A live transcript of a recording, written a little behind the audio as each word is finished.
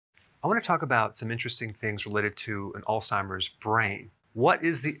I want to talk about some interesting things related to an Alzheimer's brain. What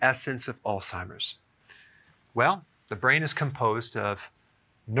is the essence of Alzheimer's? Well, the brain is composed of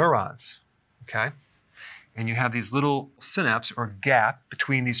neurons, okay? And you have these little synapses or gap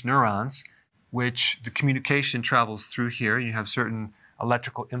between these neurons, which the communication travels through here. You have certain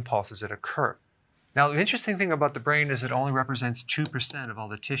electrical impulses that occur. Now, the interesting thing about the brain is it only represents 2% of all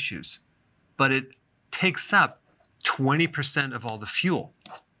the tissues, but it takes up 20% of all the fuel.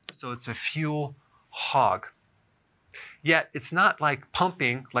 So it's a fuel hog. Yet it's not like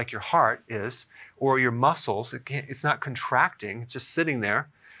pumping like your heart is, or your muscles. It's not contracting, it's just sitting there.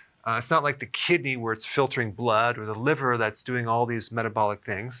 It's not like the kidney where it's filtering blood, or the liver that's doing all these metabolic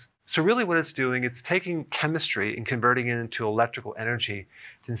things. So really what it's doing, it's taking chemistry and converting it into electrical energy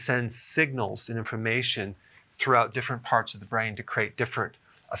to send signals and information throughout different parts of the brain to create different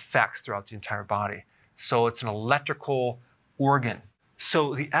effects throughout the entire body. So it's an electrical organ.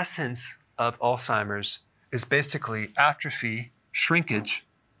 So the essence of Alzheimer's is basically atrophy, shrinkage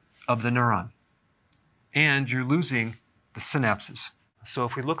of the neuron. And you're losing the synapses. So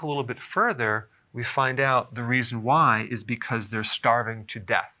if we look a little bit further, we find out the reason why is because they're starving to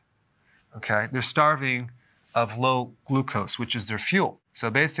death. Okay? They're starving of low glucose, which is their fuel.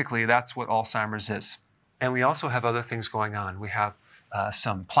 So basically, that's what Alzheimer's is. And we also have other things going on. We have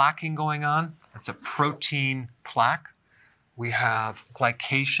some plaquing going on. That's a protein plaque. We have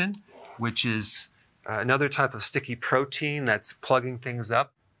glycation, which is another type of sticky protein that's plugging things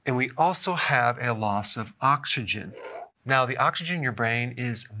up. And we also have a loss of oxygen. Now, the oxygen in your brain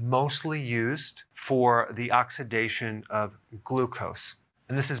is mostly used for the oxidation of glucose.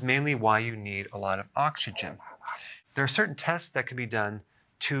 And this is mainly why you need a lot of oxygen. There are certain tests that can be done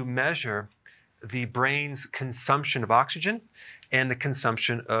to measure the brain's consumption of oxygen and the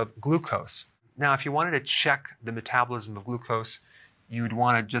consumption of glucose. Now, if you wanted to check the metabolism of glucose, you would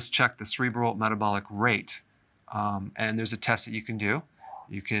want to just check the cerebral metabolic rate. And there's a test that you can do.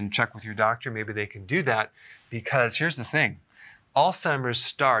 You can check with your doctor. Maybe they can do that. Because here's the thing. Alzheimer's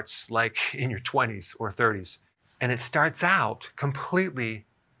starts like in your 20s or 30s. And it starts out completely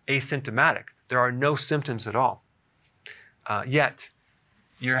asymptomatic. There are no symptoms at all. Yet,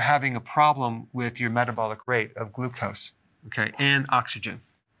 you're having a problem with your metabolic rate of glucose, okay, and oxygen.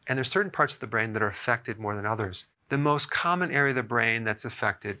 And there's certain parts of the brain that are affected more than others. The most common area of the brain that's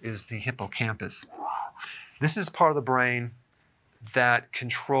affected is the hippocampus. This is part of the brain that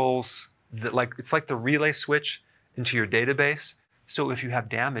controls, it's like the relay switch into your database. So if you have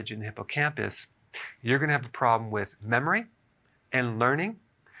damage in the hippocampus, you're going to have a problem with memory and learning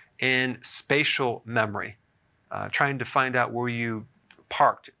and spatial memory, trying to find out where you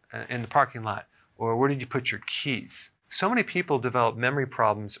parked in the parking lot or where did you put your keys. So many people develop memory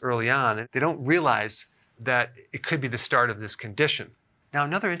problems early on, and they don't realize that it could be the start of this condition. Now,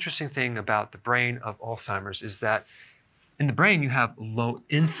 another interesting thing about the brain of Alzheimer's is that in the brain you have low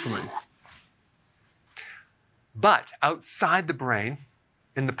insulin. But outside the brain,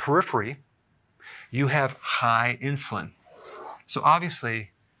 in the periphery, you have high insulin. So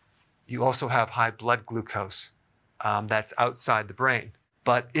obviously, you also have high blood glucose that's outside the brain.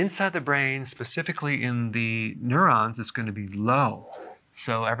 But inside the brain, specifically in the neurons, it's going to be low.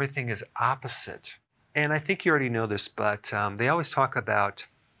 So everything is opposite. And I think you already know this, but they always talk about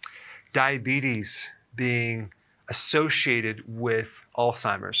diabetes being associated with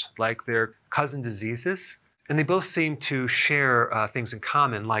Alzheimer's, like they're cousin diseases. And they both seem to share things in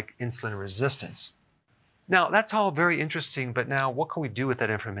common, like insulin resistance. Now, that's all very interesting, but now what can we do with that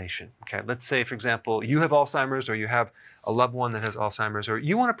information? Okay, let's say, for example, you have Alzheimer's, or you have a loved one that has Alzheimer's, or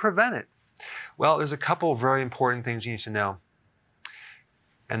you want to prevent it. Well, there's a couple of very important things you need to know.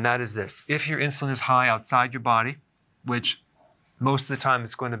 And that is this. If your insulin is high outside your body, which most of the time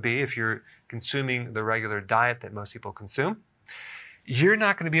it's going to be if you're consuming the regular diet that most people consume, you're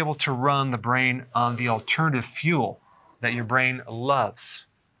not going to be able to run the brain on the alternative fuel that your brain loves,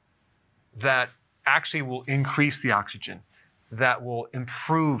 that actually will increase the oxygen, that will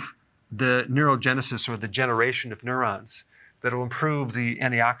improve the neurogenesis or the generation of neurons, that will improve the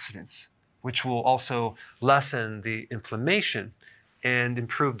antioxidants, which will also lessen the inflammation and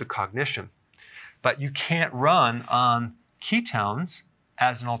improve the cognition. But you can't run on ketones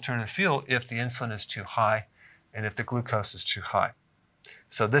as an alternative fuel if the insulin is too high and if the glucose is too high.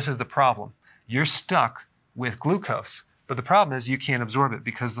 So this is the problem. You're stuck with glucose, but the problem is you can't absorb it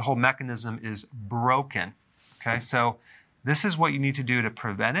because the whole mechanism is broken. Okay, so this is what you need to do to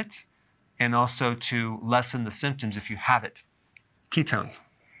prevent it and also to lessen the symptoms if you have it. Ketones.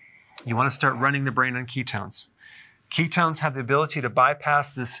 You want to start running the brain on ketones. Ketones have the ability to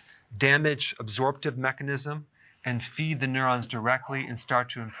bypass this damage absorptive mechanism and feed the neurons directly and start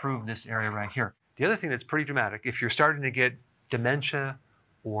to improve this area right here. The other thing that's pretty dramatic, if you're starting to get dementia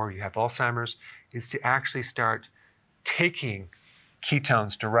or you have Alzheimer's, is to actually start taking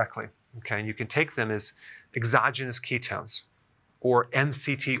ketones directly. Okay, and you can take them as exogenous ketones or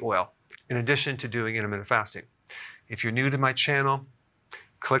MCT oil, in addition to doing intermittent fasting. If you're new to my channel,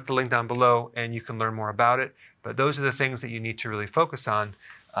 click the link down below and you can learn more about it. But those are the things that you need to really focus on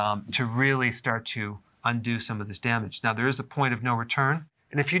to really start to undo some of this damage. Now, there is a point of no return.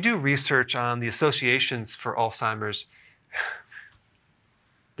 And if you do research on the associations for Alzheimer's,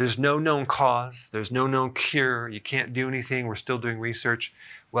 there's no known cause, there's no known cure, you can't do anything, we're still doing research.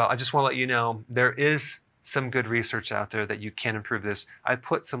 Well, I just want to let you know there is some good research out there that you can improve this. I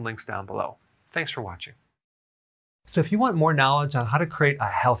put some links down below. Thanks for watching. So if you want more knowledge on how to create a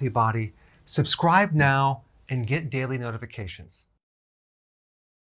healthy body, subscribe now and get daily notifications.